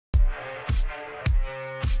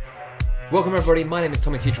Welcome everybody, my name is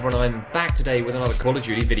Tommy Teacher and I'm back today with another Call of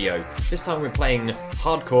Duty video. This time we're playing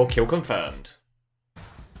Hardcore Kill Confirmed.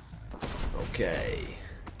 Okay.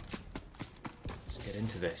 Let's get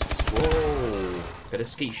into this. Whoa! Bit of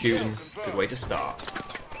skeet shooting, good way to start.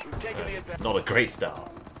 Not a great start.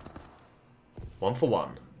 1 for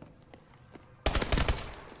 1.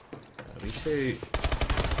 That'll be 2.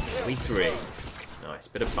 That'll be 3. Nice,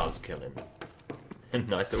 bit of buzz killing. And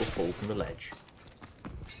nice little fall from the ledge.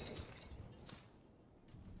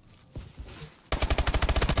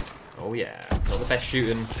 Oh yeah, not the best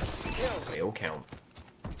shooting, but they all count.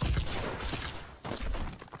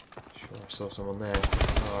 Sure, I saw someone there.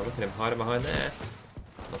 Oh, look at him hiding behind there.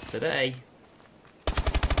 Not today.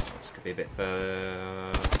 This could be a bit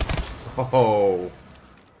further. Oh,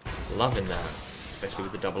 loving that, especially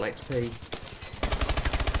with the double XP.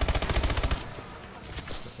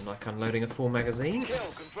 Looking like unloading a full magazine. Let's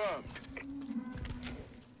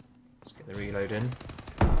get the reload in.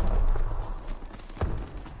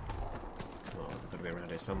 Around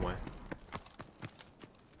here somewhere.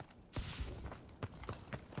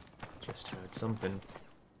 Just heard something.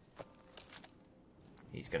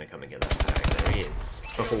 He's gonna come and get that tag. There he is.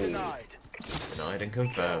 Oh, denied and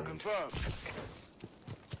confirmed. Oh,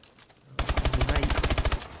 mate,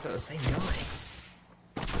 got the same guy.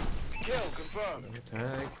 Another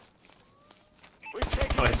tag.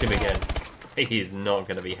 Oh, it's him again. He is not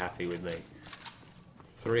gonna be happy with me.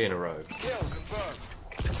 3 in a row.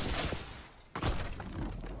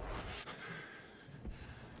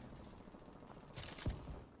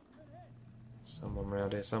 Someone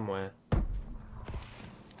around here somewhere.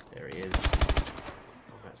 There he is.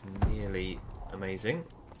 Oh, that's nearly amazing.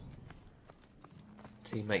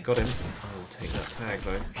 Teammate got him. I will take that tag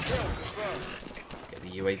though. Get the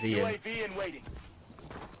UAV in.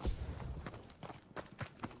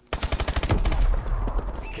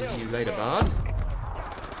 See you later, bud.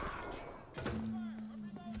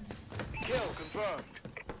 Kill confirmed.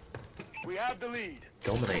 We have the lead.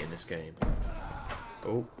 Dominating this game.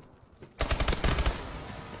 Oh.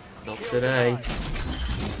 Not today.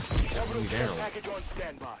 Shutting you down.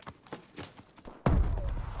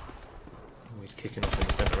 Oh, he's kicking off in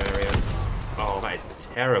the centre area. Oh, that is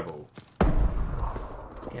terrible.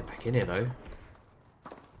 Get back in here though.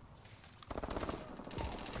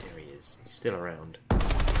 There he is. He's still around.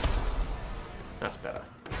 That's better.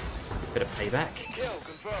 Bit of payback.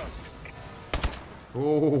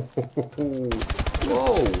 Oh,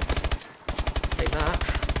 whoa! Take that.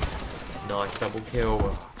 Nice double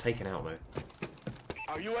kill. Taken out though.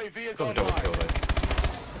 Our UAV is got the double kill though.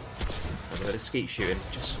 And a bit of skeet shooting.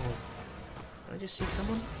 Just saw. Did I just see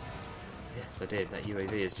someone? Yes, I did. That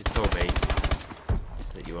UAV has just told me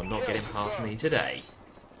that you are not getting past me today.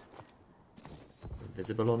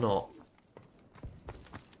 Invisible or not.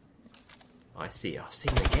 I see. I've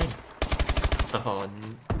seen him again. Oh,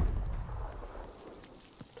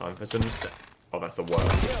 time for some stuff. Oh, that's the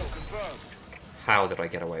worst. How did I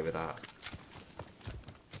get away with that?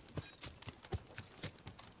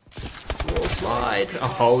 Wall slide.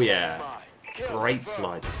 Oh yeah. Great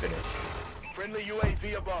slide to finish. Friendly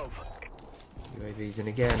UAV above. UAV's in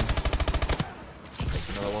again. There's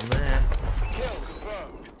another one there.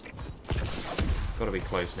 Gotta be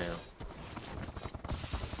close now.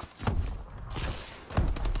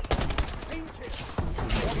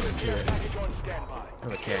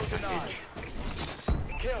 Another care package.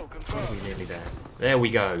 We're nearly there. There we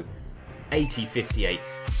go. 8058.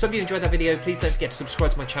 So if you enjoyed that video, please don't forget to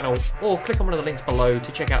subscribe to my channel or click on one of the links below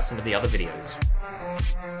to check out some of the other videos.